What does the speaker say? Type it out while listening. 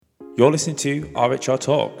You're listening to RHR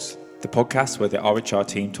Talks, the podcast where the RHR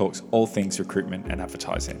team talks all things recruitment and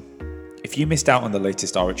advertising. If you missed out on the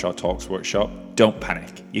latest RHR Talks workshop, don't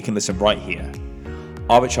panic. You can listen right here.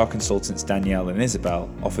 RHR consultants Danielle and Isabel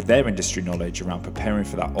offer their industry knowledge around preparing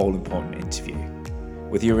for that all-important interview.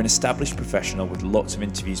 Whether you're an established professional with lots of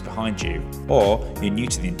interviews behind you, or you're new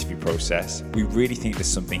to the interview process, we really think there's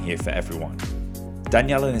something here for everyone.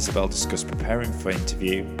 Danielle and Isabel discuss preparing for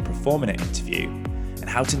interview, performing an interview, and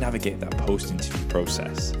how to navigate that post-interview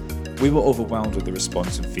process. We were overwhelmed with the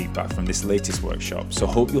response and feedback from this latest workshop, so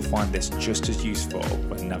hope you'll find this just as useful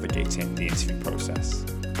when navigating the interview process.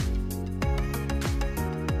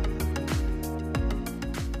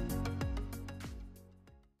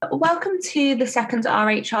 Welcome to the second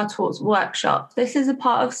RHR Talks workshop. This is a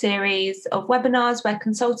part of a series of webinars where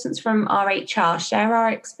consultants from RHR share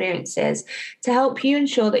our experiences to help you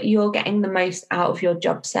ensure that you're getting the most out of your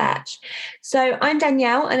job search. So I'm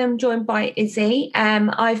Danielle and I'm joined by Izzy.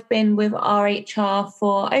 I've been with RHR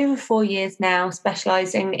for over 4 years now,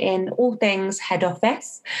 specialising in all things head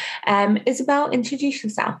office. Isabel, introduce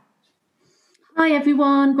yourself. Hi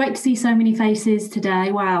everyone, great to see so many faces today.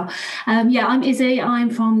 Wow. I'm Izzy, I'm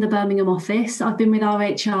from the Birmingham office. I've been with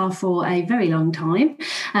RHR for a very long time.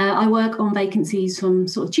 I work on vacancies from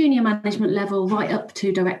sort of junior management level right up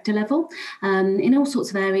to director level in all sorts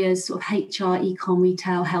of areas, sort of HR, e-com,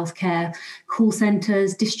 retail, healthcare, call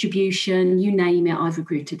centres, distribution, you name it, I've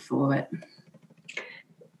recruited for it.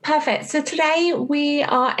 Perfect. So today we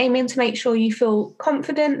are aiming to make sure you feel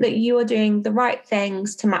confident that you are doing the right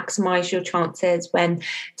things to maximise your chances when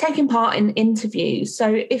taking part in interviews.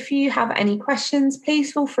 So if you have any questions,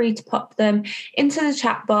 please feel free to pop them into the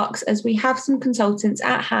chat box as we have some consultants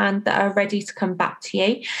at hand that are ready to come back to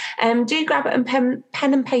you. Do grab a pen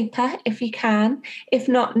and paper if you can. If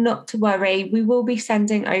not to worry. We will be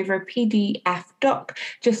sending over a PDF doc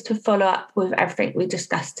just to follow up with everything we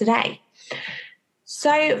discussed today.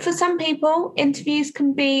 So for some people, interviews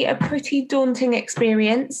can be a pretty daunting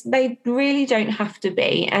experience. They really don't have to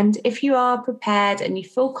be. And if you are prepared and you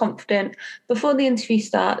feel confident before the interview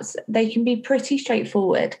starts, they can be pretty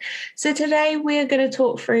straightforward. So today we're going to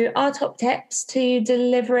talk through our top tips to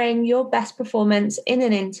delivering your best performance in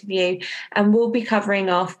an interview. And we'll be covering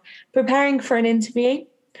off preparing for an interview,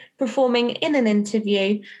 performing in an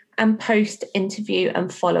interview, and post-interview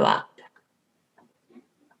and follow-up.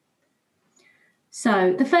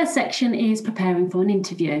 So the first section is preparing for an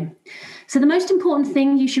interview. So the most important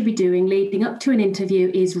thing you should be doing leading up to an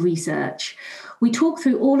interview is research. We talked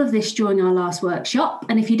through all of this during our last workshop,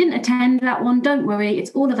 and if you didn't attend that one, don't worry,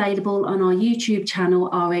 it's all available on our YouTube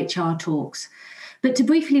channel, RHR Talks. But to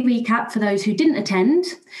briefly recap for those who didn't attend,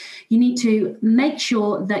 you need to make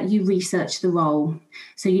sure that you research the role.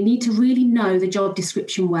 So you need to really know the job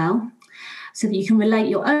description well, so that you can relate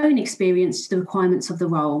your own experience to the requirements of the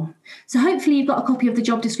role. So hopefully you've got a copy of the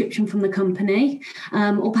job description from the company,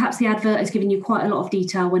 or perhaps the advert has given you quite a lot of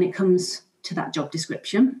detail when it comes to that job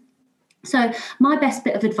description. So my best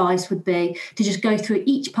bit of advice would be to just go through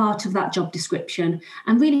each part of that job description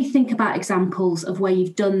and really think about examples of where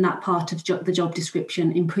you've done that part of the job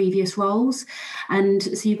description in previous roles. And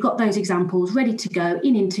so you've got those examples ready to go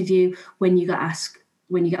in interview when you get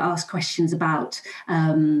asked questions about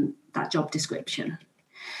that job description.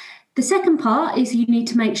 The second part is you need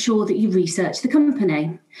to make sure that you research the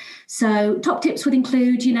company. So top tips would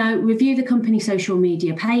include, review the company social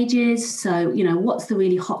media pages. So, what's the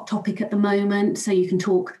really hot topic at the moment? So you can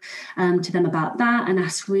talk to them about that and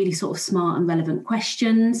ask really sort of smart and relevant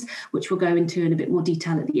questions, which we'll go into in a bit more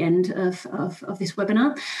detail at the end of this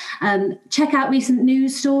webinar. Check out recent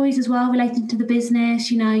news stories as well relating to the business.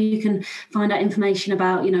 You can find out information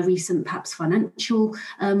about, recent perhaps financial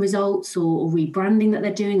results or rebranding that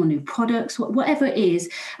they're doing or new products, whatever it is,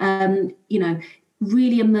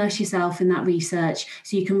 really immerse yourself in that research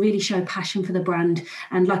so you can really show passion for the brand.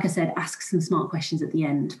 And like I said, ask some smart questions at the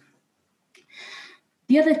end.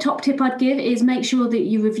 The other top tip I'd give is make sure that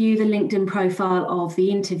you review the LinkedIn profile of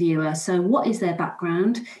the interviewer. So what is their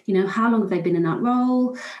background? How long have they been in that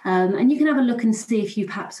role? And you can have a look and see if you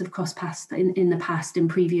perhaps have crossed paths in the past in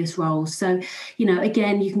previous roles. So,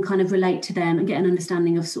 again, you can kind of relate to them and get an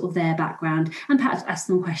understanding of sort of their background and perhaps ask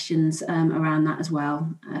them questions around that as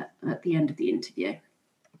well at the end of the interview.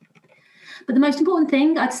 But the most important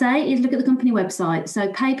thing I'd say is look at the company website.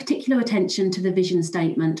 So pay particular attention to the vision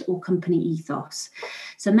statement or company ethos.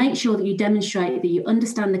 So make sure that you demonstrate that you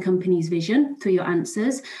understand the company's vision through your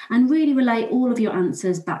answers and really relate all of your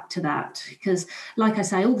answers back to that. Because like I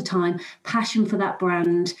say all the time, passion for that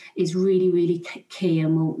brand is really, really key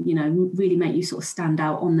and will, really make you sort of stand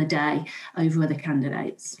out on the day over other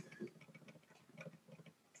candidates.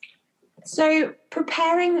 So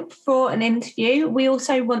preparing for an interview, we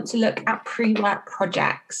also want to look at pre-work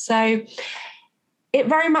projects. So it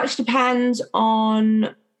very much depends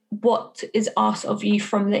on what is asked of you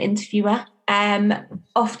from the interviewer.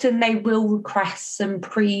 Often they will request some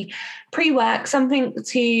pre-work, something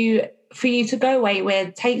for you to go away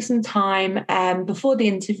with, take some time before the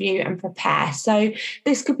interview and prepare. So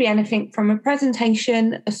this could be anything from a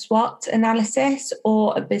presentation, a SWOT analysis,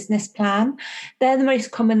 or a business plan. They're the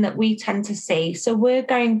most common that we tend to see. So we're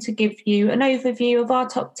going to give you an overview of our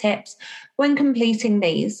top tips when completing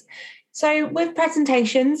these. So with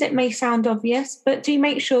presentations, it may sound obvious, but do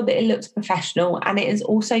make sure that it looks professional and it is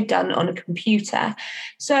also done on a computer.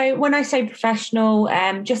 So when I say professional,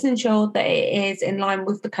 just ensure that it is in line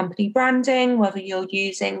with the company branding, whether you're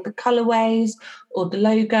using the colorways or the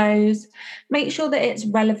logos. Make sure that it's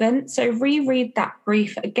relevant. So reread that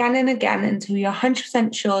brief again and again until you're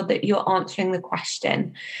 100% sure that you're answering the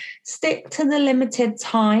question. Stick to the limited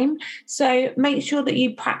time. So make sure that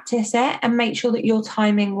you practice it and make sure that you're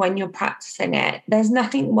timing when you're practicing it. There's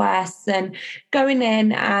nothing worse than going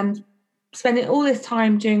in and spending all this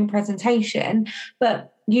time doing a presentation,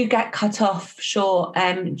 but you get cut off short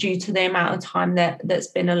due to the amount of time that's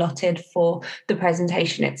been allotted for the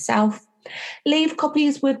presentation itself. Leave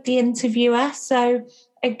copies with the interviewer. So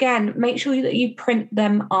again, make sure that you print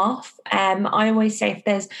them off. I always say if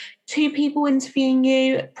there's 2 people interviewing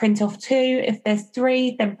you, print off 2. If there's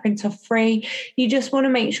 3, then print off 3. You just want to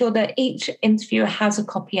make sure that each interviewer has a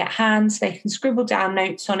copy at hand so they can scribble down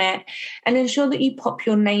notes on it, and ensure that you pop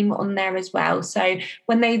your name on there as well. So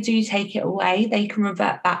when they do take it away, they can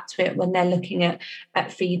revert back to it when they're looking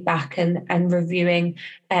at feedback and reviewing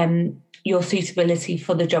your suitability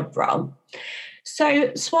for the job role.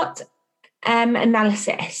 So SWOT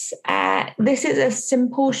analysis. This is a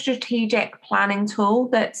simple strategic planning tool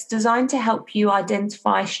that's designed to help you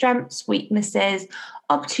identify strengths, weaknesses,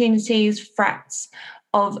 opportunities, threats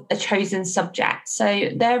of a chosen subject. So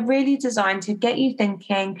they're really designed to get you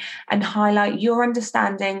thinking and highlight your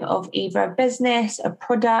understanding of either a business, a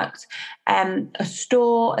product, a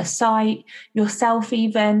store, a site, yourself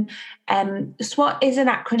even. SWOT is an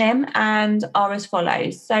acronym and are as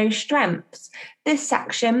follows. So strengths. This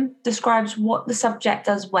section describes what the subject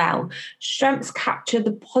does well. Strengths capture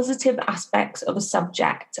the positive aspects of a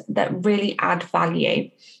subject that really add value.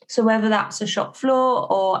 So whether that's a shop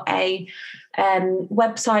floor or a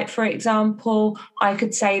website, for example, I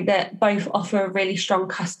could say that both offer a really strong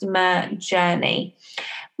customer journey.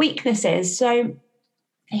 Weaknesses. So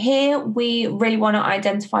here we really want to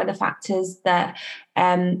identify the factors that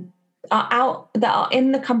are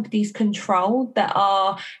in the company's control, that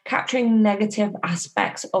are capturing negative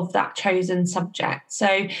aspects of that chosen subject.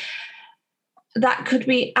 So that could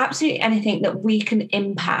be absolutely anything that we can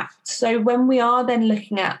impact. So when we are then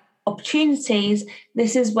looking at opportunities,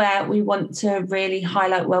 this is where we want to really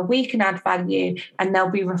highlight where we can add value, and they'll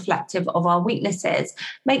be reflective of our weaknesses.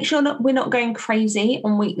 Make sure that we're not going crazy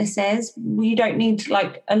on weaknesses. We don't need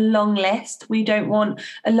like a long list. We don't want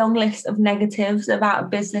a long list of negatives about a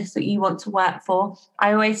business that you want to work for.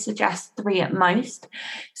 I always suggest 3 at most.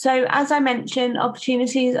 So as I mentioned,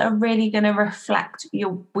 opportunities are really going to reflect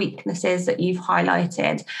your weaknesses that you've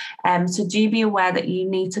highlighted. So do be aware that you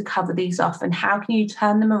need to cover these off, and how can you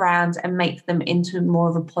turn them around and make them into more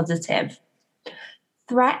of a positive.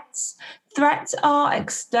 Threats. Threats are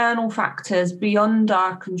external factors beyond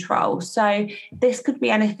our control. So this could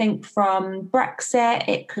be anything from Brexit,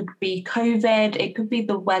 it could be COVID, it could be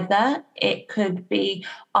the weather, it could be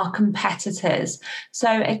our competitors.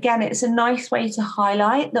 So again, it's a nice way to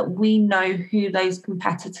highlight that we know who those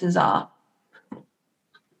competitors are.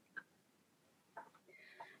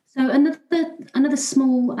 So another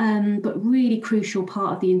small but really crucial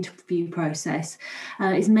part of the interview process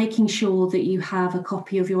is making sure that you have a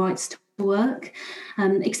copy of your rights to work.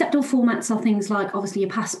 Acceptable formats are things like obviously your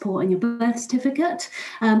passport and your birth certificate,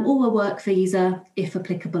 or a work visa if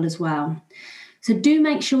applicable as well. So do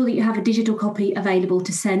make sure that you have a digital copy available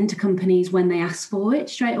to send to companies when they ask for it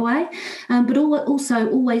straight away. But also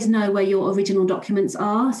always know where your original documents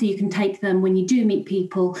are, so you can take them when you do meet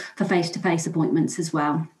people for face-to-face appointments as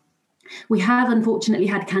well. We have unfortunately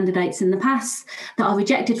had candidates in the past that are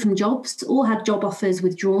rejected from jobs or had job offers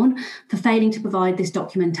withdrawn for failing to provide this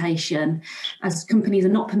documentation, as companies are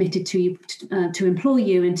not permitted to employ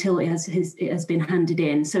you until it has been handed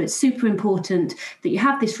in. So it's super important that you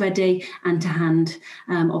have this ready and to hand,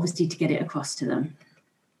 obviously, to get it across to them.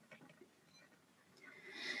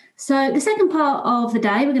 So the second part of the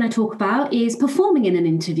day we're going to talk about is performing in an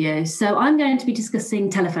interview. So I'm going to be discussing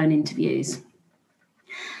telephone interviews.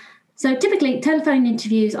 So typically, telephone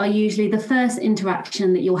interviews are usually the first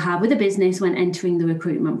interaction that you'll have with a business when entering the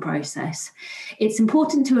recruitment process. It's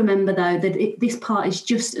important to remember, though, that this part is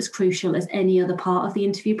just as crucial as any other part of the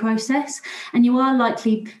interview process, and you are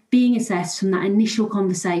likely being assessed from that initial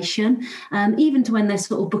conversation, even to when they're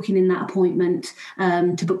sort of booking in that appointment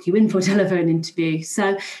to book you in for a telephone interview.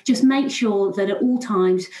 So just make sure that at all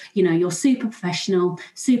times, you're super professional,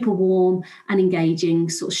 super warm and engaging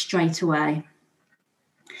sort of straight away.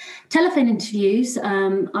 Telephone interviews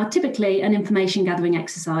are typically an information gathering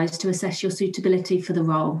exercise to assess your suitability for the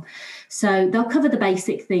role. So they'll cover the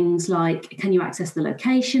basic things like, can you access the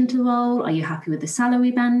location to the role? Are you happy with the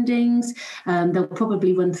salary bandings? They'll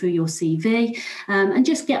probably run through your CV and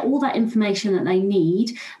just get all that information that they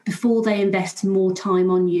need before they invest more time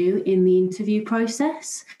on you in the interview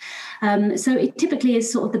process. So it typically is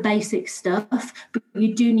sort of the basic stuff, but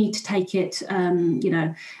you do need to take it,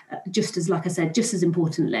 just as, like I said, just as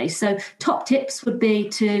importantly. So top tips would be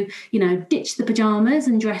to, ditch the pajamas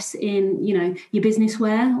and dress in, your business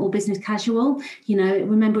wear or business casual.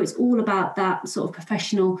 Remember, it's all about that sort of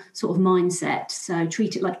professional sort of mindset. So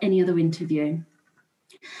treat it like any other interview.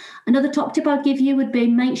 Another top tip I'd give you would be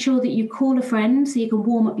make sure that you call a friend so you can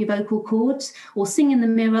warm up your vocal cords, or sing in the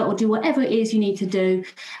mirror, or do whatever it is you need to do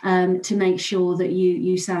to make sure that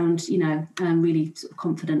you sound, really sort of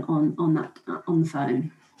confident on the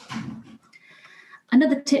phone.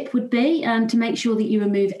 Another tip would be to make sure that you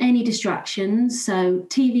remove any distractions. So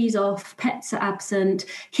TV's off, pets are absent,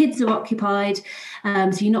 kids are occupied,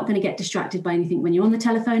 so you're not going to get distracted by anything when you're on the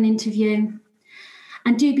telephone interview.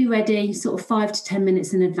 And do be ready sort of 5 to 10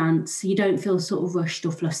 minutes in advance so you don't feel sort of rushed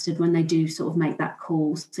or flustered when they do sort of make that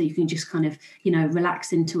call. So you can just kind of,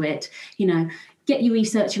 relax into it, get your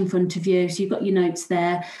research in front of you. So you've got your notes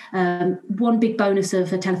there. One big bonus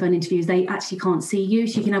of a telephone interview is they actually can't see you.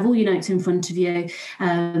 So you can have all your notes in front of you,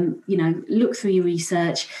 look through your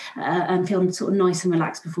research and feel sort of nice and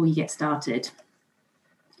relaxed before you get started.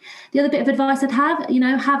 The other bit of advice I'd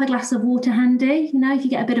have a glass of water handy. If you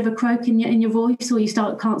get a bit of a croak in your voice or you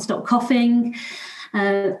can't stop coughing.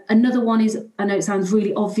 Another one is, I know it sounds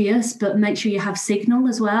really obvious, but make sure you have signal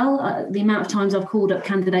as well. The amount of times I've called up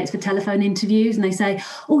candidates for telephone interviews and they say,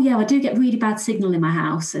 oh yeah, I do get really bad signal in my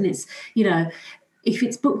house. And it's, if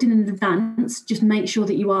it's booked in advance, just make sure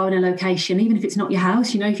that you are in a location, even if it's not your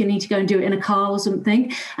house. If you need to go and do it in a car or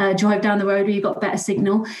something, drive down the road where you've got better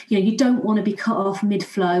signal. You don't want to be cut off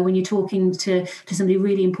mid-flow when you're talking to somebody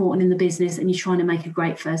really important in the business and you're trying to make a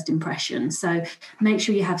great first impression. So make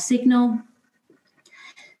sure you have signal.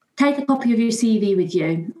 Take a copy of your CV with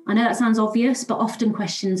you. I know that sounds obvious, but often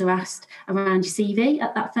questions are asked around your CV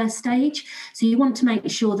at that first stage. So you want to make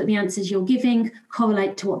sure that the answers you're giving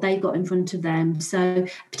correlate to what they've got in front of them. So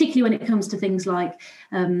particularly when it comes to things like,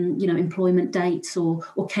 employment dates or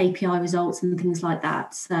KPI results and things like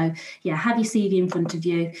that. So yeah, have your CV in front of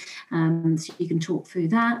you so you can talk through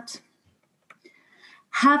that.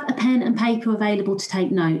 Have a pen and paper available to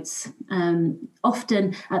take notes.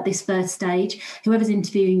 Often at this first stage, whoever's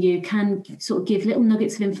interviewing you can sort of give little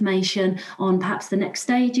nuggets of information on perhaps the next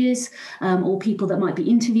stages or people that might be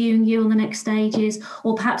interviewing you on the next stages,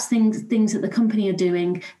 or perhaps things that the company are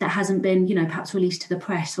doing that hasn't been, perhaps released to the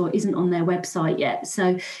press or isn't on their website yet.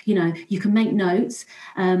 So, you can make notes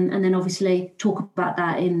and then obviously talk about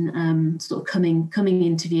that in sort of coming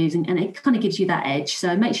interviews, and it kind of gives you that edge.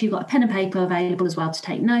 So make sure you've got a pen and paper available as well to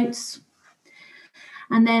take notes.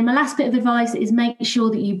 And then my last bit of advice is make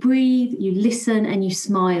sure that you breathe, you listen and you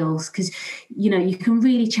smile, because, you can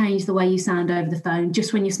really change the way you sound over the phone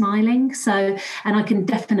just when you're smiling. So, and I can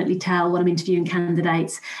definitely tell when I'm interviewing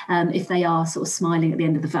candidates if they are sort of smiling at the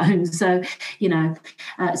end of the phone. So,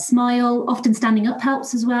 smile, often standing up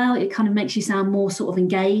helps as well. It kind of makes you sound more sort of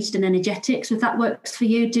engaged and energetic. So if that works for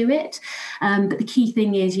you, do it. But the key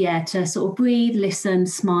thing is, to sort of breathe, listen,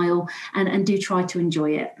 smile, and do try to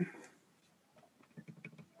enjoy it.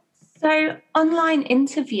 So online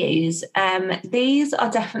interviews, these are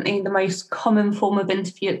definitely the most common form of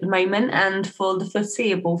interview at the moment, and for the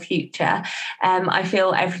foreseeable future, I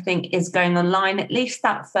feel everything is going online, at least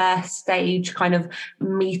that first stage kind of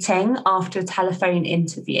meeting after a telephone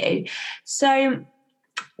interview. So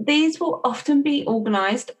these will often be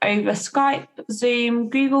organised over Skype, Zoom,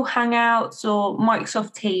 Google Hangouts or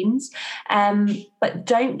Microsoft Teams, but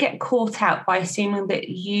don't get caught out by assuming that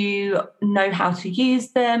you know how to use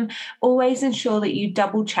them. Always ensure that you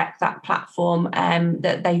double check that platform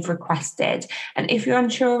that they've requested. And if you're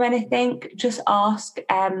unsure of anything, just ask.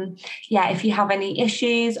 If you have any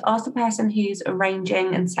issues, ask the person who's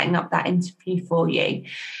arranging and setting up that interview for you.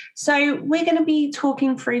 So we're going to be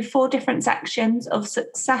talking through 4 different sections of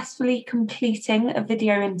success successfully completing a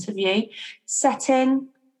video interview, setting,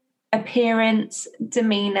 appearance,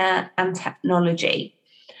 demeanour, and technology.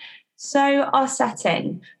 So our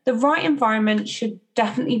setting, the right environment should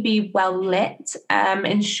definitely be well lit.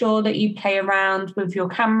 Ensure that you play around with your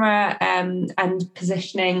camera and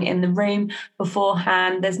positioning in the room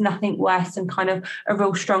beforehand. There's nothing worse than kind of a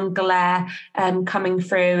real strong glare coming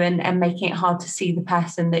through and making it hard to see the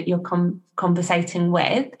person that you're conversating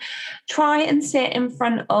with. Try and sit in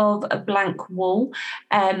front of a blank wall.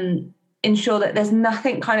 Ensure that there's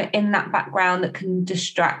nothing kind of in that background that can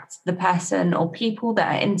distract the person or people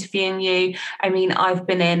that are interviewing you. I mean, I've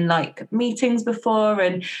been in like meetings before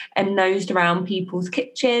and nosed around people's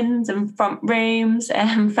kitchens and front rooms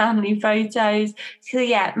and family photos. So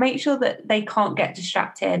yeah, make sure that they can't get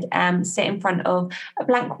distracted. Sit in front of a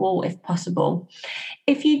blank wall if possible.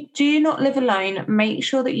 If you do not live alone, make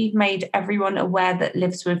sure that you've made everyone aware that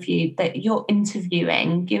lives with you, that you're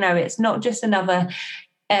interviewing. You know, it's not just another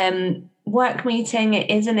work meeting, it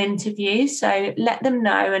is an interview, so let them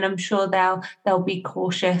know, and I'm sure they'll be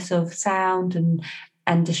cautious of sound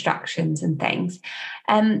and distractions and things.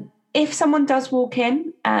 If someone does walk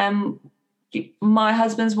in, my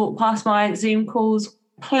husband's walked past my Zoom calls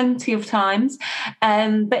plenty of times,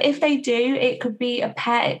 but if they do, it could be a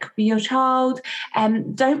pet, it could be your child.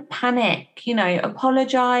 Don't panic,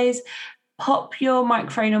 apologize. Pop your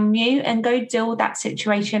microphone on mute and go deal with that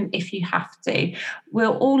situation if you have to.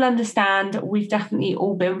 We'll all understand. We've definitely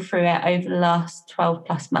all been through it over the last 12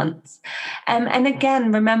 plus months. And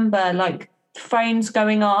again, remember, like phones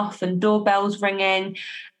going off and doorbells ringing,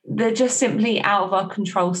 they're just simply out of our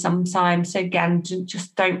control sometimes. So again,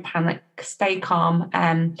 just don't panic, stay calm,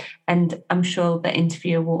 and I'm sure the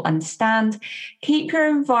interviewer will understand. Keep your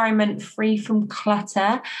environment free from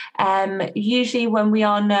clutter. Usually when we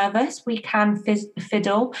are nervous, we can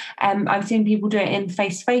fiddle. I've seen people do it in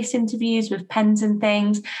face-to-face interviews with pens and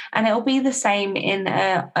things, and it'll be the same in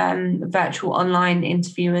a virtual online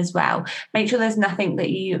interview as well. Make sure there's nothing that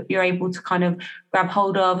you're able to kind of grab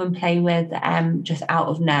hold of and play with just out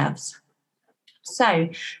of nerves. So,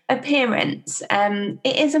 appearance.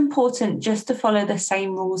 It is important just to follow the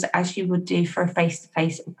same rules as you would do for a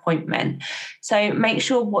face-to-face appointment. So, make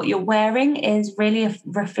sure what you're wearing is really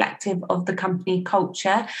reflective of the company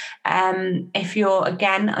culture. If you're,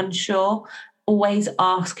 again, unsure, always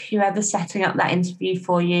ask whoever's setting up that interview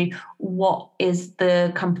for you, what is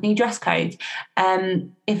the company dress code?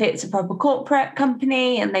 If it's a proper corporate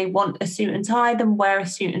company and they want a suit and tie, then wear a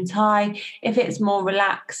suit and tie. If it's more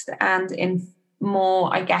relaxed and in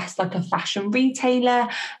more, I guess, like a fashion retailer,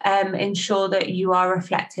 ensure that you are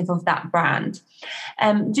reflective of that brand.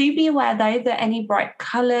 Do be aware, though, that any bright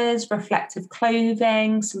colours, reflective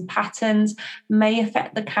clothing, some patterns may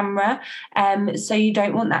affect the camera. So you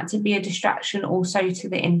don't want that to be a distraction also to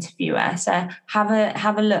the interviewer. So have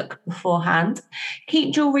a look beforehand.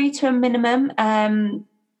 Keep jewellery to a minimum.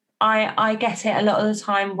 I get it a lot of the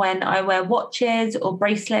time when I wear watches or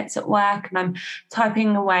bracelets at work and I'm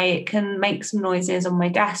typing away, it can make some noises on my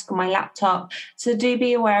desk or my laptop. So do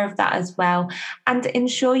be aware of that as well. And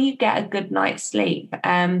ensure you get a good night's sleep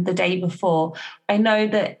the day before. I know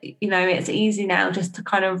that, it's easy now just to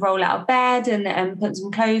kind of roll out of bed and put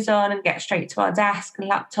some clothes on and get straight to our desk and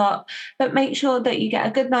laptop. But make sure that you get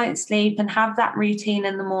a good night's sleep and have that routine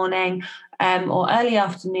in the morning. Or early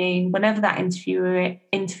afternoon, whenever that interview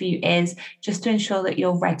is, just to ensure that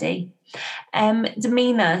you're ready.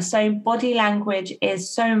 Demeanour. So body language is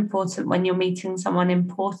so important when you're meeting someone in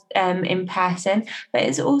person, but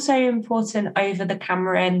it's also important over the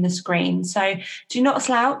camera and the screen. So do not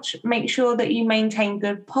slouch. Make sure that you maintain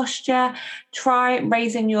good posture. Try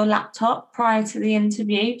raising your laptop prior to the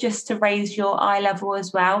interview just to raise your eye level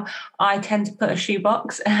as well. I tend to put a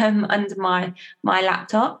shoebox under my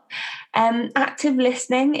laptop. Active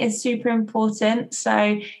listening is super important.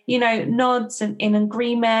 So, nods and in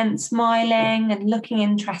agreement, smiling and looking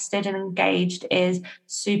interested and engaged is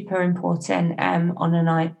super important on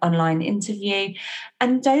an online interview.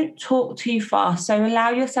 And don't talk too fast. So allow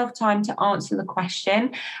yourself time to answer the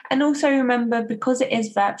question. And also remember, because it is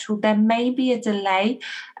virtual, there may be a delay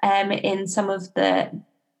in some of the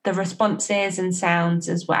responses and sounds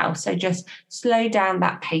as well. So just slow down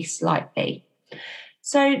that pace slightly.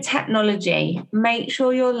 So technology, make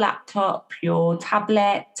sure your laptop, your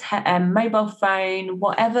tablet, mobile phone,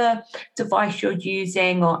 whatever device you're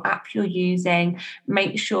using or app you're using,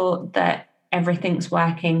 make sure that everything's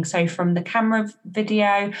working. So from the camera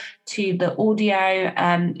video to the audio,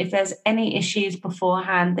 if there's any issues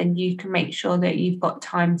beforehand, then you can make sure that you've got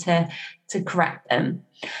time to correct them.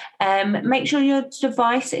 Make sure your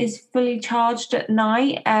device is fully charged at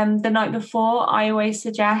night. The night before, I always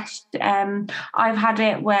suggest, I've had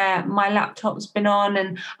it where my laptop's been on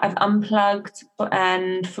and I've unplugged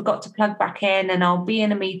and forgot to plug back in, and I'll be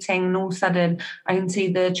in a meeting and all of a sudden I can see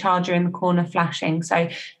the charger in the corner flashing. So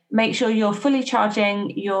make sure you're fully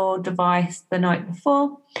charging your device the night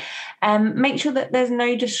before. Make sure that there's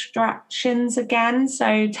no distractions again.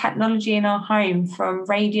 So technology in our home, from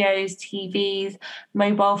radios, TVs,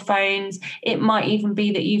 mobile phones. It might even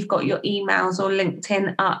be that you've got your emails or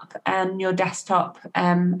LinkedIn up on your desktop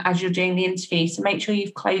as you're doing the interview. So make sure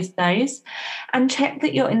you've closed those and check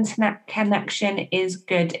that your internet connection is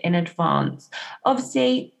good in advance.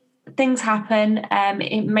 Obviously, things happen.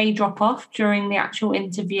 It may drop off during the actual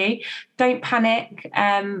interview. Don't panic.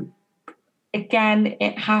 Again,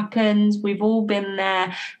 it happens. We've all been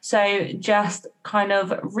there. So just kind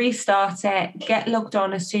of restart it, get logged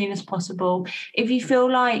on as soon as possible. If you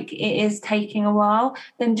feel like it is taking a while,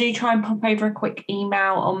 then do try and pop over a quick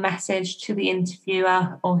email or message to the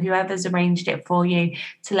interviewer or whoever's arranged it for you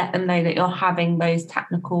to let them know that you're having those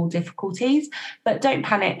technical difficulties. But don't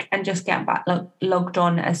panic and just get back logged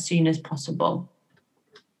on as soon as possible.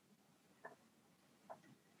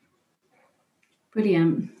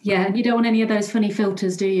 Brilliant. Yeah, you don't want any of those funny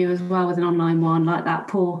filters, do you, as well, with an online one, like that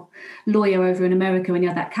poor lawyer over in America when he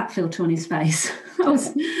had that cat filter on his face.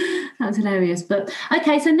 That was hilarious. But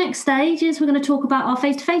okay, so next stage is we're going to talk about our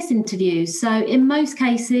face-to-face interviews. So in most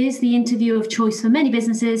cases, the interview of choice for many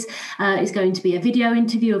businesses is going to be a video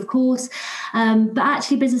interview, of course. But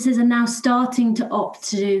actually, businesses are now starting to opt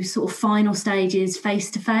to do sort of final stages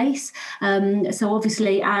face-to-face. So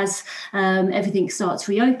obviously, as everything starts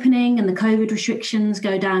reopening and the COVID restrictions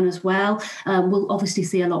go down as well, we'll obviously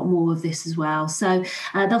see a lot more of this as well. So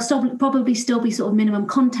there'll probably still be sort of minimum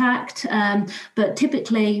contact, but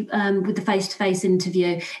typically with the face-to-face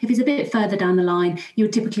interview, if it's a bit further down the line, you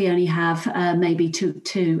would typically only have maybe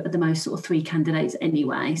two at the most, sort of 3 candidates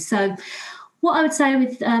anyway. So what I would say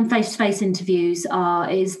with face-to-face interviews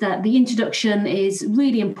is that the introduction is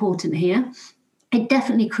really important here. It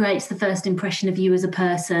definitely creates the first impression of you as a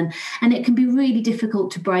person, and it can be really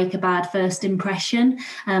difficult to break a bad first impression.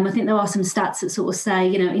 I think there are some stats that sort of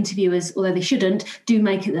say, interviewers, although they shouldn't, do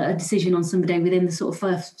make a decision on somebody within the sort of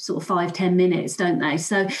first 5-10 minutes, don't they?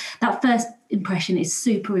 So that first impression is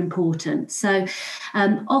super important. So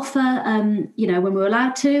offer, when we're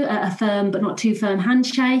allowed to, a firm but not too firm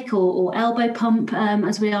handshake or elbow pump,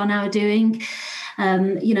 as we are now doing.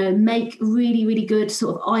 Make really, really good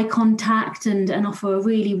sort of eye contact and offer a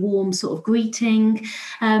really warm sort of greeting.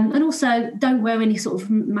 And also don't wear any sort of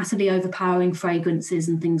massively overpowering fragrances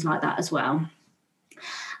and things like that as well.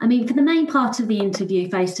 I mean, for the main part of the interview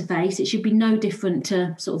face-to-face, it should be no different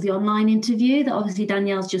to sort of the online interview that obviously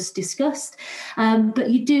Danielle's just discussed. But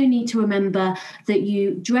you do need to remember that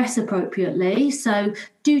you dress appropriately. So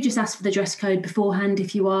do just ask for the dress code beforehand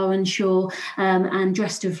if you are unsure, and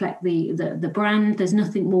dress to reflect the brand. There's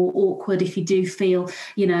nothing more awkward if you do feel,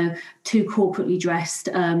 too corporately dressed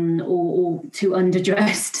or too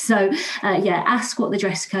underdressed. So, ask what the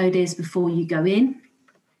dress code is before you go in.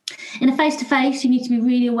 In a face-to-face, you need to be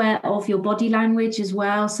really aware of your body language as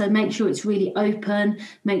well. So make sure it's really open,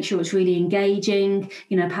 make sure it's really engaging,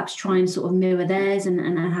 perhaps try and sort of mirror theirs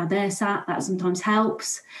and how they're sat. That sometimes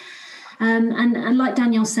helps. And like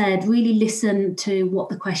Danielle said, really listen to what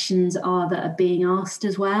the questions are that are being asked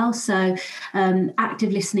as well. So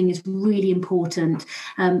active listening is really important.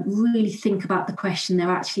 Really think about the question they're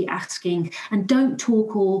actually asking, and don't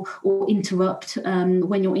talk or interrupt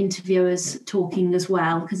when your interviewer's talking as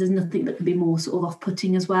well, because there's nothing that can be more sort of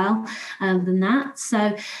off-putting as well than that.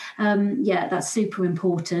 So that's super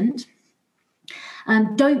important.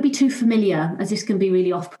 Don't be too familiar, as this can be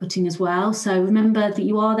really off-putting as well. So remember that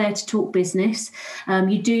you are there to talk business.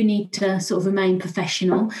 You do need to sort of remain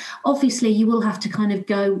professional. Obviously, you will have to kind of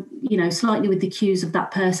go, slightly with the cues of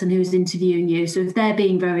that person who's interviewing you. So if they're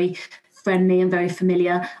being very friendly and very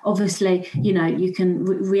familiar, obviously, you can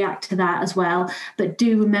react to that as well. But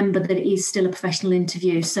do remember that it is still a professional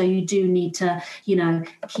interview. So you do need to,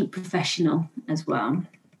 keep professional as well.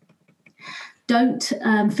 Don't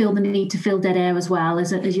feel the need to fill dead air as well,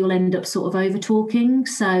 as you'll end up sort of over talking.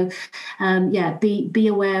 So, be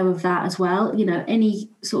aware of that as well. Any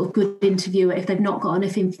sort of good interviewer, if they've not got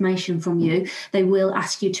enough information from you, they will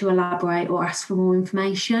ask you to elaborate or ask for more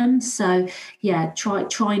information. So,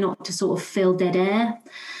 try not to sort of fill dead air.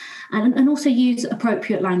 and also use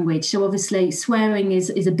appropriate language. So obviously swearing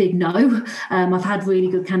is a big no. I've had really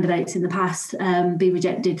good candidates in the past be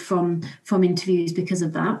rejected from interviews because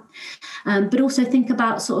of that. But also think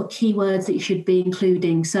about sort of keywords that you should be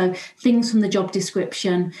including. So things from the job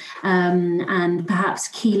description and perhaps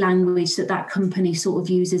key language that company sort of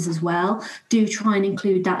uses as well. Do try and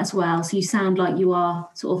include that as well, so you sound like you are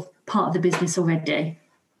sort of part of the business already.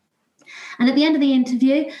 And at the end of the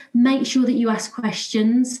interview, make sure that you ask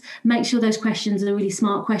questions. Make sure those questions are really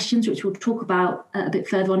smart questions, which we'll talk about a bit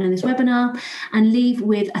further on in this webinar, and leave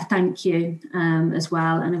with a thank you as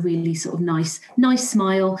well, and a really sort of nice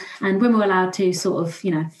smile. And when we're allowed to, sort of,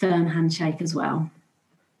 firm handshake as well.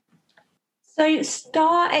 So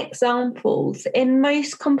STAR examples. In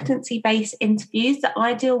most competency-based interviews, the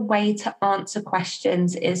ideal way to answer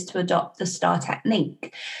questions is to adopt the STAR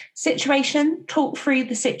technique. Situation, talk through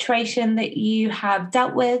the situation that you have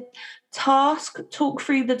dealt with. Task, talk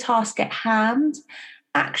through the task at hand.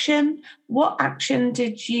 Action, what action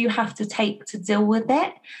did you have to take to deal with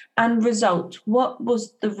it? And result, what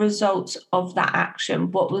was the result of that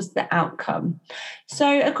action? What was the outcome?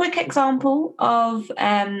 So a quick example of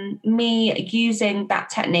me using that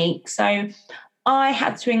technique. So I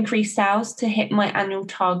had to increase sales to hit my annual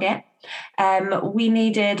target. We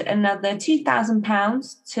needed another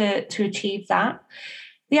 £2,000 to achieve that.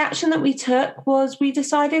 The action that we took was we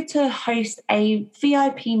decided to host a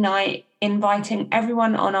VIP night inviting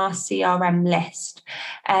everyone on our CRM list.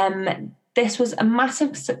 This was a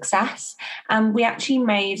massive success, and we actually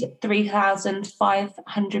made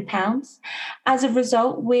 £3,500. As a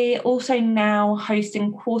result, we're also now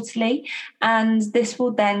hosting quarterly, and this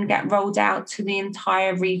will then get rolled out to the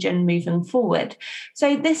entire region moving forward.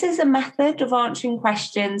 So this is a method of answering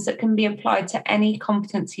questions that can be applied to any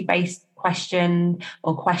competency-based question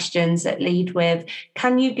or questions that lead with,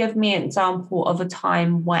 can you give me an example of a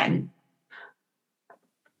time when?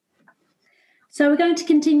 So we're going to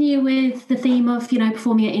continue with the theme of,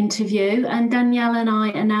 performing an interview, and Danielle and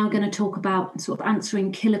I are now going to talk about sort of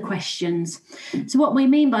answering killer questions. So what we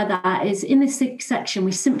mean by that is, in this section,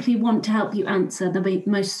 we simply want to help you answer the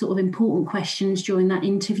most sort of important questions during that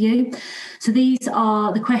interview. So these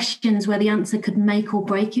are the questions where the answer could make or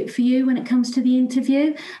break it for you when it comes to the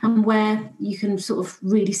interview, and where you can sort of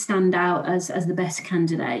really stand out as the best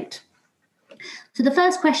candidate. So the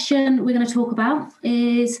first question we're going to talk about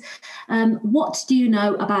is, what do you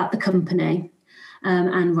know about the company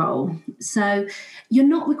and role? So you're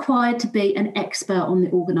not required to be an expert on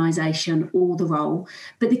the organisation or the role,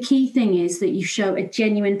 but the key thing is that you show a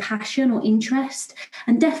genuine passion or interest,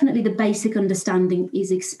 and definitely the basic understanding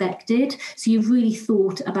is expected. So you've really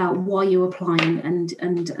thought about why you're applying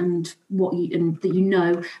and what that you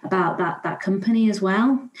know about that company as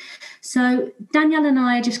well. So Danielle and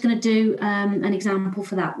I are just going to do an example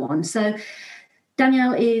for that one. So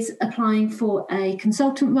Danielle is applying for a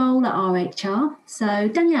consultant role at RHR. So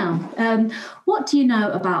Danielle, what do you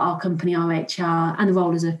know about our company RHR and the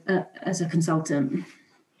role as a consultant?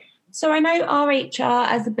 So I know RHR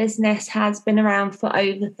as a business has been around for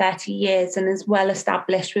over 30 years and is well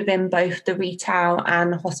established within both the retail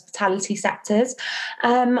and hospitality sectors.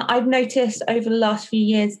 I've noticed over the last few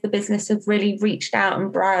years the business have really reached out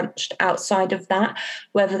and branched outside of that,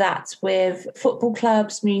 whether that's with football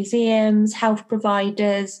clubs, museums, health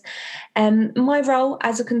providers. My role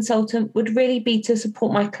as a consultant would really be to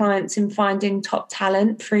support my clients in finding top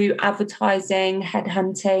talent through advertising,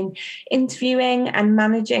 headhunting, interviewing, and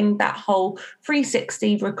managing that whole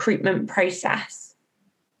 360 recruitment process.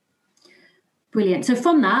 Brilliant. So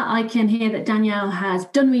from that, I can hear that Danielle has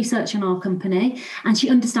done research on our company and she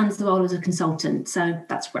understands the role as a consultant. So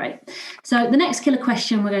that's great. So the next killer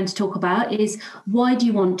question we're going to talk about is, why do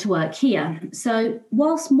you want to work here? So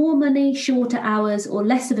whilst more money, shorter hours, or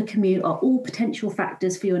less of a commute are all potential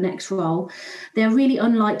factors for your next role, they're really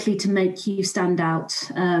unlikely to make you stand out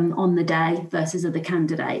on the day versus other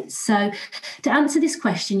candidates. So to answer this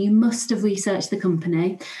question, you must have researched the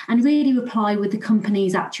company and really reply with the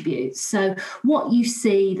company's attributes. So what you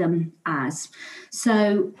see them as.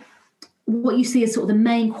 So what you see as sort of the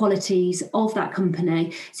main qualities of that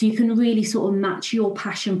company, so you can really sort of match your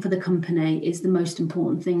passion for the company is the most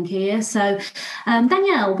important thing here. So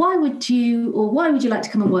Danielle, why would you like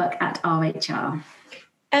to come and work at RHR?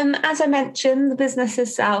 As I mentioned, the business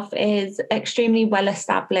itself is extremely well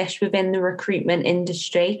established within the recruitment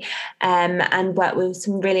industry, and work with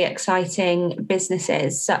some really exciting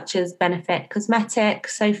businesses such as Benefit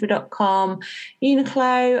Cosmetics, Sofa.com,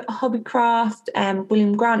 Uniqlo, Hobbycraft,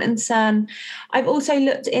 William Grant and Son. I've also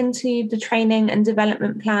looked into the training and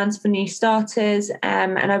development plans for new starters,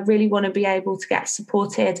 and I really want to be able to get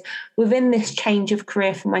supported within this change of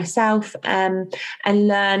career for myself, and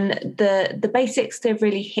learn the basics to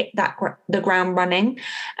really hit the ground running.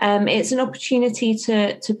 It's an opportunity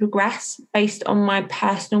to progress based on my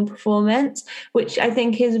personal performance, which I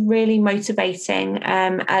think is really motivating,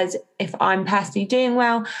 as if I'm personally doing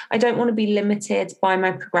well, I don't want to be limited by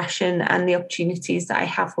my progression and the opportunities that I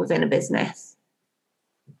have within a business.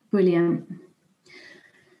 Brilliant.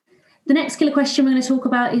 The next killer question we're going to talk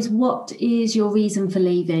about is, what is your reason for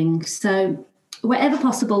leaving? So wherever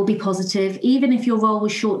possible, be positive, even if your role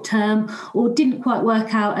was short term or didn't quite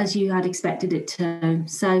work out as you had expected it to.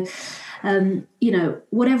 So,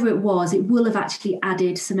 whatever it was, it will have actually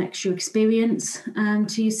added some extra experience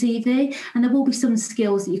to your CV, and there will be some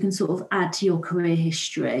skills that you can sort of add to your career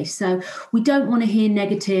history. So we don't want to hear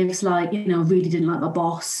negatives like, I really didn't like my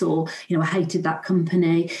boss, or, I hated that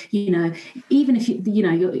company. Even if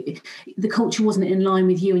the culture wasn't in line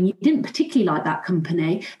with you and you didn't particularly like that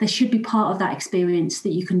company, there should be part of that experience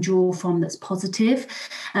that you can draw from that's positive,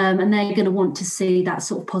 and they're going to want to see that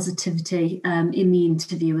sort of positivity in the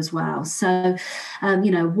interview as well. So,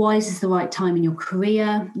 why is this the right time in your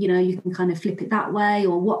career? You can kind of flip it that way,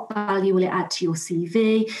 or what value will it add to your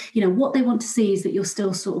CV? What they want to see is that you're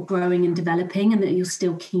still sort of growing and developing, and that you're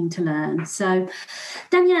still keen to learn. So,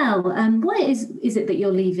 Danielle, why is it that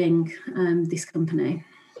you're leaving this company?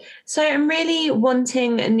 So I'm really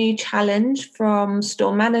wanting a new challenge from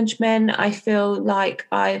store management. I feel like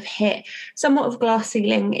I've hit somewhat of a glass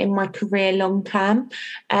ceiling in my career long term.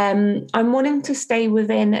 I'm wanting to stay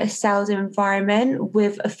within a sales environment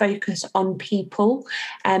with a focus on people.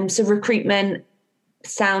 So recruitment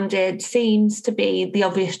seems to be the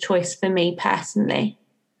obvious choice for me personally.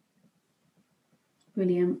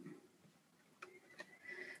 Brilliant.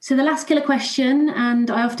 So the last killer question, and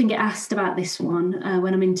I often get asked about this one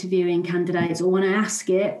when I'm interviewing candidates, or when I ask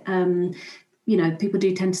it, people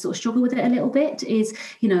do tend to sort of struggle with it a little bit, is,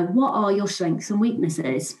 what are your strengths and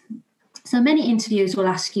weaknesses? So many interviews will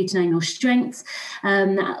ask you to name your strengths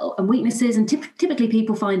and weaknesses, and typically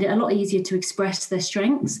people find it a lot easier to express their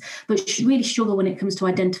strengths, but really struggle when it comes to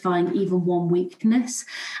identifying even one weakness.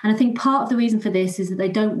 And I think part of the reason for this is that they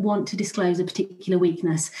don't want to disclose a particular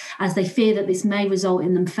weakness, as they fear that this may result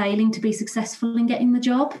in them failing to be successful in getting the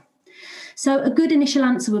job. So a good initial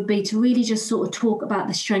answer would be to really just sort of talk about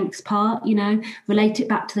the strengths part, relate it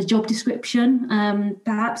back to the job description,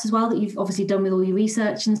 perhaps as well, that you've obviously done with all your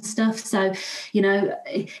research and stuff. So,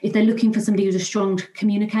 if they're looking for somebody who's a strong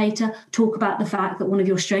communicator, talk about the fact that one of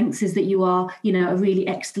your strengths is that you are, a really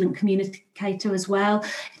excellent communicator as well.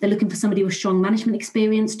 If they're looking for somebody with strong management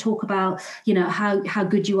experience, talk about, how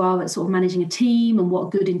good you are at sort of managing a team, and what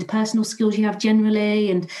good interpersonal skills you have generally,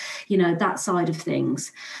 and, that side of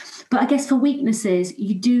things. But I guess for weaknesses,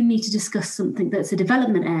 you do need to discuss something that's a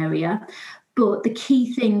development area. But the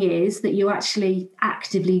key thing is that you're actually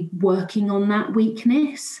actively working on that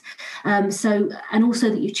weakness. And also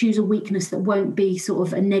that you choose a weakness that won't be sort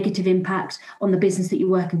of a negative impact on the business that you're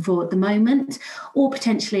working for at the moment, or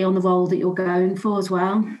potentially on the role that you're going for as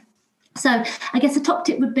well. So I guess the top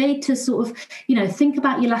tip would be to sort of, think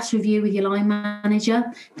about your last review with your line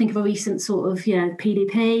manager, think of a recent sort of,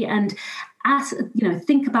 PDP, and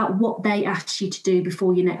think about what they asked you to do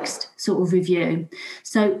before your next sort of review.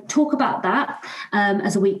 So talk about that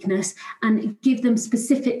as a weakness, and give them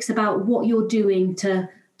specifics about what you're doing to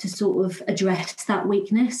sort of address that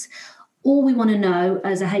weakness. All we want to know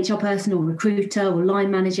as a HR person or recruiter or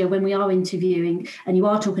line manager when we are interviewing and you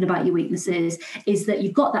are talking about your weaknesses is that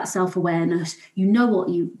you've got that self-awareness, you know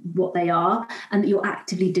what they are, and that you're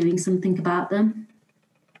actively doing something about them.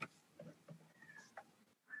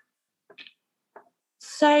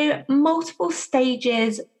 So multiple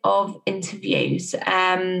stages of interviews.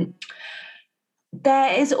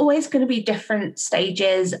 There is always going to be different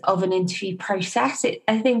stages of an interview process.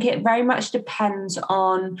 I think it very much depends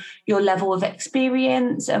on your level of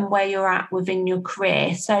experience and where you're at within your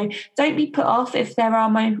career. So don't be put off if there are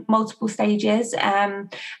multiple stages,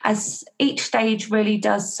 as each stage really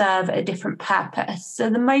does serve a different purpose. So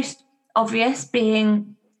the most obvious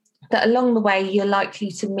being that along the way, you're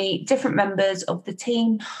likely to meet different members of the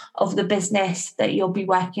team, of the business that you'll be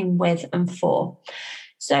working with and for.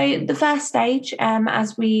 So the first stage,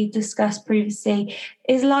 as we discussed previously,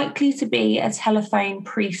 is likely to be a telephone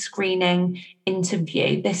pre-screening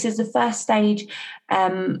interview. This is the first stage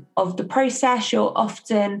of the process. You'll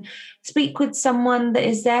often speak with someone that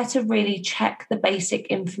is there to really check the basic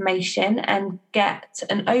information and get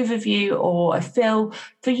an overview or a feel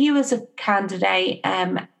for you as a candidate,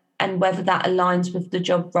 and whether that aligns with the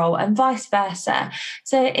job role and vice versa.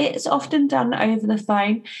 So it's often done over the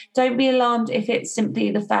phone. Don't be alarmed if it's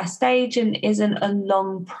simply the first stage and isn't a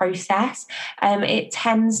long process. It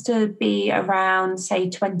tends to be around, say,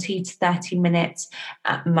 20 to 30 minutes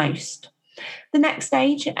at most. The next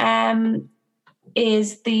stage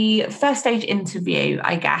is the first stage interview,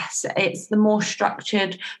 I guess. It's the more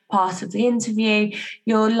structured part of the interview.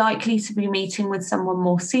 You're likely to be meeting with someone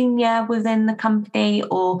more senior within the company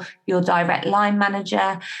or your direct line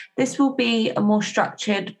manager. This will be a more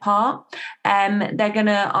structured part. They're going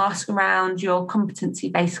to ask around your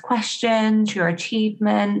competency-based questions, your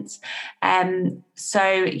achievements.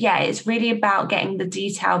 It's really about getting the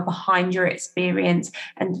detail behind your experience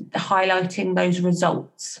and highlighting those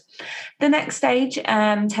results. The next stage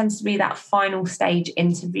tends to be that final stage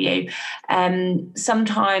interview.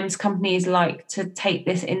 Sometimes companies like to take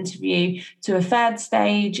this interview to a third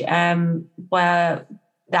stage, where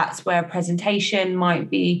that's where a presentation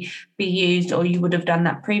might be used, or you would have done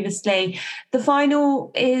that previously. The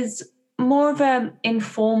final is more of an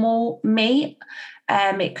informal meet.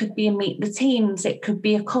 It could be a meet the teams. It could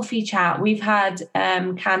be a coffee chat. We've had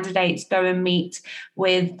candidates go and meet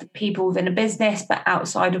with people within a business, but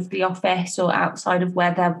outside of the office or outside of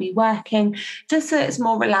where they'll be working, just so it's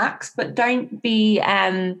more relaxed. But don't be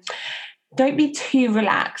too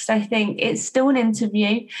relaxed. I think it's still an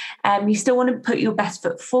interview. You still want to put your best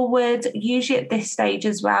foot forward. Usually at this stage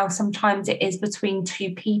as well, sometimes it is between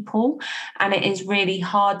two people, and it is really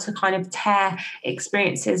hard to kind of tear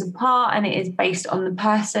experiences apart, and it is based on the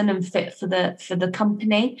person and fit for the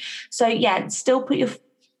company. So still put your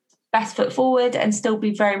best foot forward and still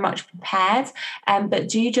be very much prepared, but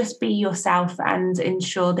do just be yourself and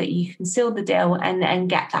ensure that you can seal the deal and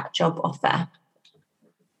get that job offer.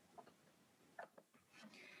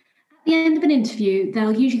 At the end of an interview,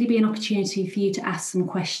 there'll usually be an opportunity for you to ask some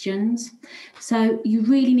questions. So you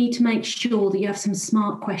really need to make sure that you have some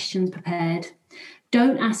smart questions prepared.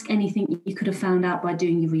 Don't ask anything you could have found out by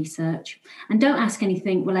doing your research. And don't ask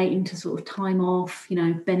anything relating to sort of time off,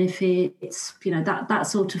 benefits, that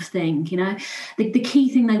sort of thing. The key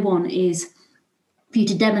thing they want is for you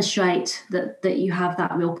to demonstrate that you have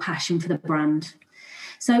that real passion for the brand.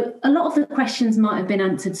 So a lot of the questions might have been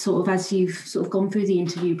answered sort of as you've sort of gone through the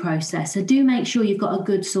interview process. So do make sure you've got a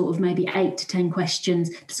good sort of maybe 8 to 10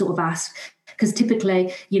 questions to sort of ask, because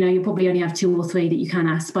typically, you probably only have 2 or 3 that you can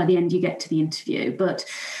ask by the end you get to the interview. But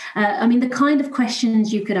the kind of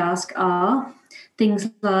questions you could ask are things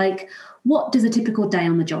like, what does a typical day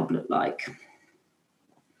on the job look like?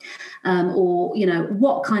 Or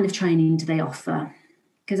what kind of training do they offer?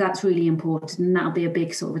 Because that's really important, and that'll be a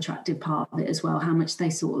big sort of attractive part of it as well, how much they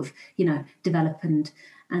sort of, develop and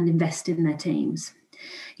invest in their teams.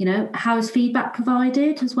 How is feedback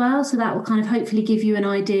provided as well? So that will kind of hopefully give you an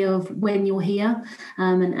idea of when you're here,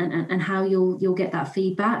 and how you'll get that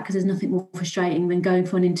feedback, because there's nothing more frustrating than going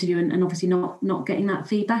for an interview and obviously not getting that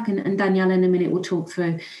feedback. And Danielle in a minute will talk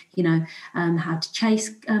through, how to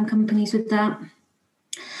chase companies with that.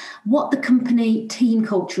 What the company team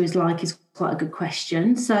culture is like is quite a good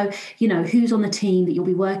question. So, who's on the team that you'll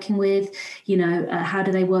be working with? How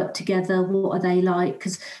do they work together? What are they like?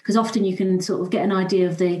 Because often you can sort of get an idea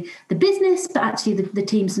of the business, but actually the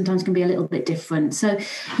team sometimes can be a little bit different. So,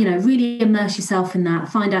 really immerse yourself in that.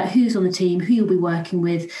 Find out who's on the team, who you'll be working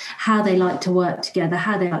with, how they like to work together,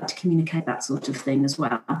 how they like to communicate, that sort of thing as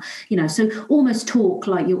well. So almost talk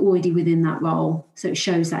like you're already within that role. So it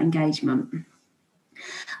shows that engagement.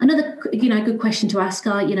 Another, good question to ask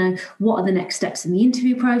are, what are the next steps in the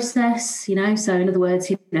interview process? So in other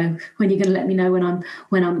words, when you're going to let me know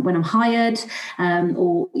when I'm hired,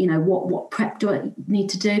 or what prep do I need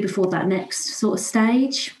to do before that next sort of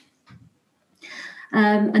stage?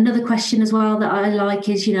 Another question as well that I like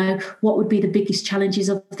is, what would be the biggest challenges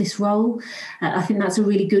of this role? I think that's a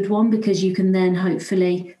really good one, because you can then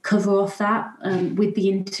hopefully cover off that with the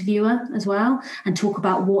interviewer as well, and talk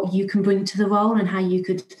about what you can bring to the role and how you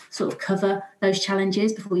could sort of cover those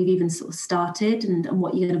challenges before you've even sort of started, and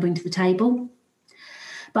what you're going to bring to the table.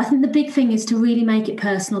 But I think the big thing is to really make it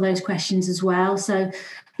personal, those questions as well. So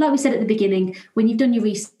like we said at the beginning, when you've done your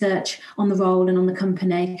research on the role and on the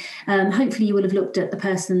company, hopefully you will have looked at the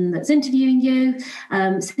person that's interviewing you.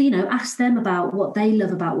 So, ask them about what they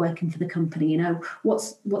love about working for the company,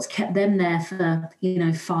 what's kept them there for,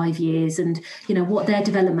 5 years, and, what their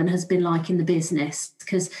development has been like in the business.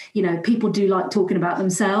 Because, people do like talking about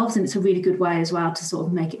themselves, and it's a really good way as well to sort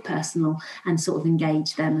of make it personal and sort of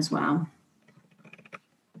engage them as well.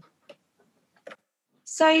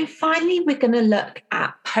 So finally, we're going to look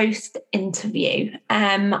at post-interview.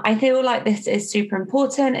 I feel like this is super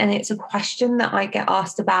important, and it's a question that I get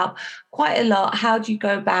asked about quite a lot. How do you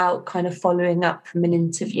go about kind of following up from an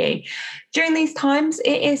interview? During these times,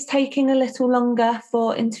 it is taking a little longer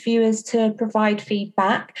for interviewers to provide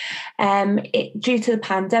feedback. Due to the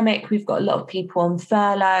pandemic, we've got a lot of people on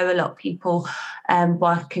furlough, a lot of people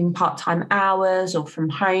working part-time hours or from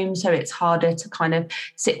home, so it's harder to kind of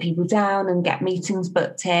sit people down and get meetings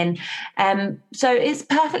booked in. So it's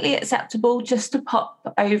perfectly acceptable just to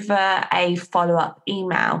pop over a follow-up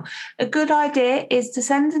email. A good idea is to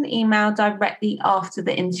send an email directly after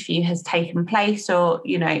the interview has taken place, or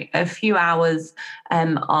a few hours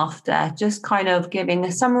after, just kind of giving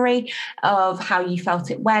a summary of how you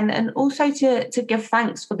felt it went, and also to give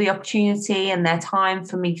thanks for the opportunity and their time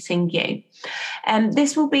for meeting you.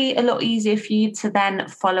 This will be a lot easier for you to then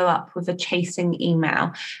follow up with a chasing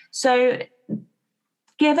email. So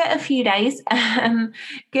give it a few days,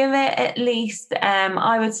 give it at least,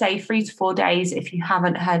 I would say 3 to 4 days if you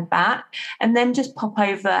haven't heard back, and then just pop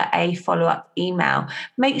over a follow-up email.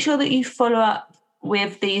 Make sure that you follow up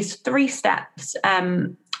with these 3 steps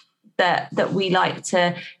that we like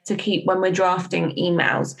to keep when we're drafting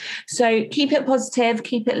emails. So keep it positive,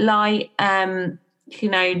 keep it light.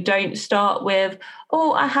 Don't start with,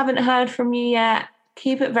 "Oh, I haven't heard from you yet."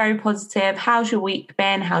 Keep it very positive. How's your week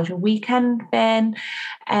been? How's your weekend been?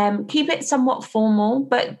 Keep it somewhat formal,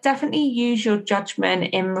 but definitely use your judgment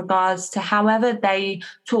in regards to however they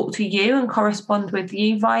talk to you and correspond with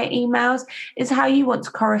you via emails is how you want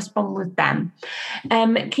to correspond with them.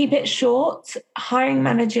 Keep it short. Hiring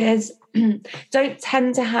managers don't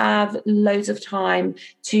tend to have loads of time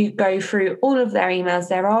to go through all of their emails.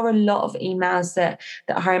 There are a lot of emails that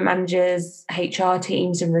hiring managers, HR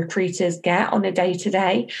teams and recruiters get on a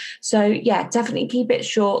day-to-day. So yeah, definitely keep it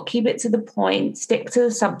short, keep it to the point, stick to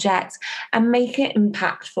the subject and make it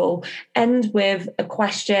impactful. End with a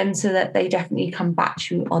question so that they definitely come back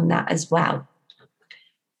to you on that as well.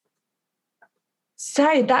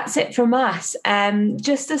 So that's it from us.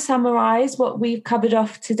 Just to summarise what we've covered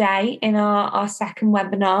off today in our second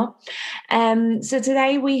webinar. So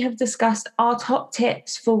today we have discussed our top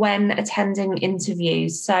tips for when attending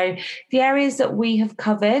interviews. So the areas that we have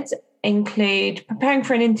covered include preparing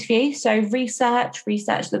for an interview, so research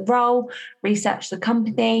the role, research the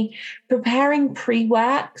company, preparing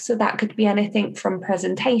pre-work, so that could be anything from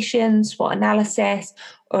presentations, SWOT analysis,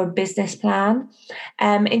 or a business plan.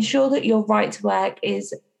 Ensure that your right to work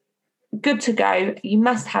is good to go. You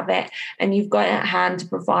must have it, and you've got it at hand to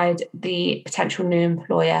provide the potential new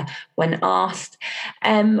employer when asked.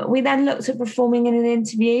 We then looked at performing in an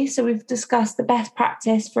interview. So we've discussed the best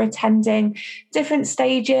practice for attending different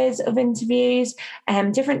stages of interviews,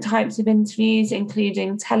 different types of interviews,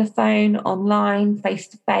 including telephone, online,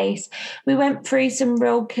 face-to-face. We went through some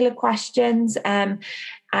real killer questions,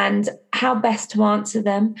 and how best to answer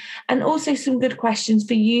them, and also some good questions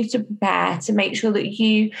for you to prepare to make sure that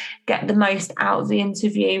you get the most out of the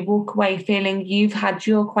interview, walk away feeling you've had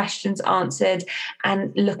your questions answered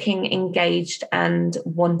and looking engaged and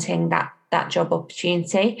wanting that job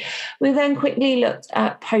opportunity. We then quickly looked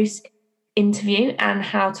at post-interview and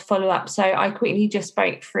how to follow up. So I quickly just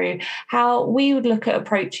spoke through how we would look at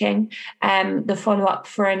approaching the follow-up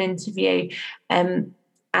for an interview.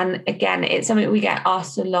 And again, it's something we get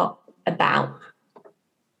asked a lot about.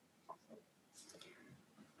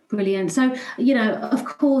 Brilliant. So, of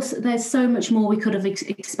course, there's so much more we could have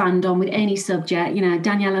expand on with any subject.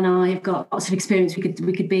 Danielle and I have got lots of experience.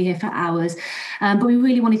 We could be here for hours. But we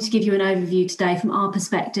really wanted to give you an overview today from our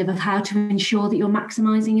perspective of how to ensure that you're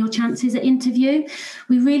maximising your chances at interview.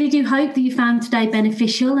 We really do hope that you found today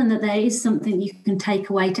beneficial and that there is something you can take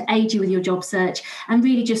away to aid you with your job search and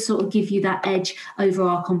really just sort of give you that edge over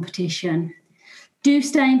our competition. Do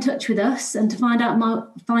stay in touch with us, and to find out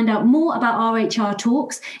more about RHR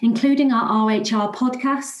Talks, including our RHR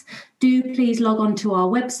podcasts, do please log on to our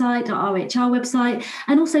website, our RHR website,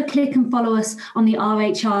 and also click and follow us on the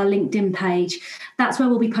RHR LinkedIn page. That's where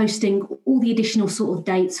we'll be posting all the additional sort of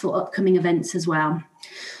dates for upcoming events as well.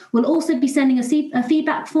 We'll also be sending a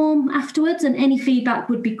feedback form afterwards, and any feedback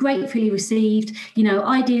would be gratefully received.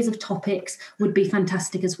 Ideas of topics would be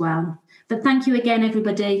fantastic as well. But thank you again,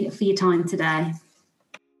 everybody, for your time today.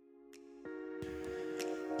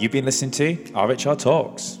 You've been listening to RHR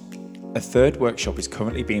Talks. A third workshop is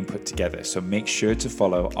currently being put together, so make sure to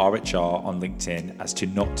follow RHR on LinkedIn as to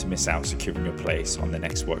not to miss out securing your place on the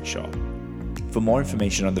next workshop. For more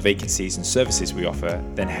information on the vacancies and services we offer,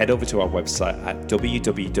 then head over to our website at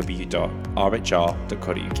www.rhr.co.uk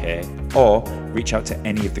or reach out to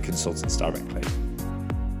any of the consultants directly.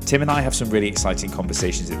 Tim and I have some really exciting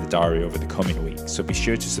conversations in the diary over the coming week, so be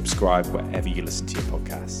sure to subscribe wherever you listen to your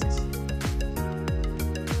podcasts.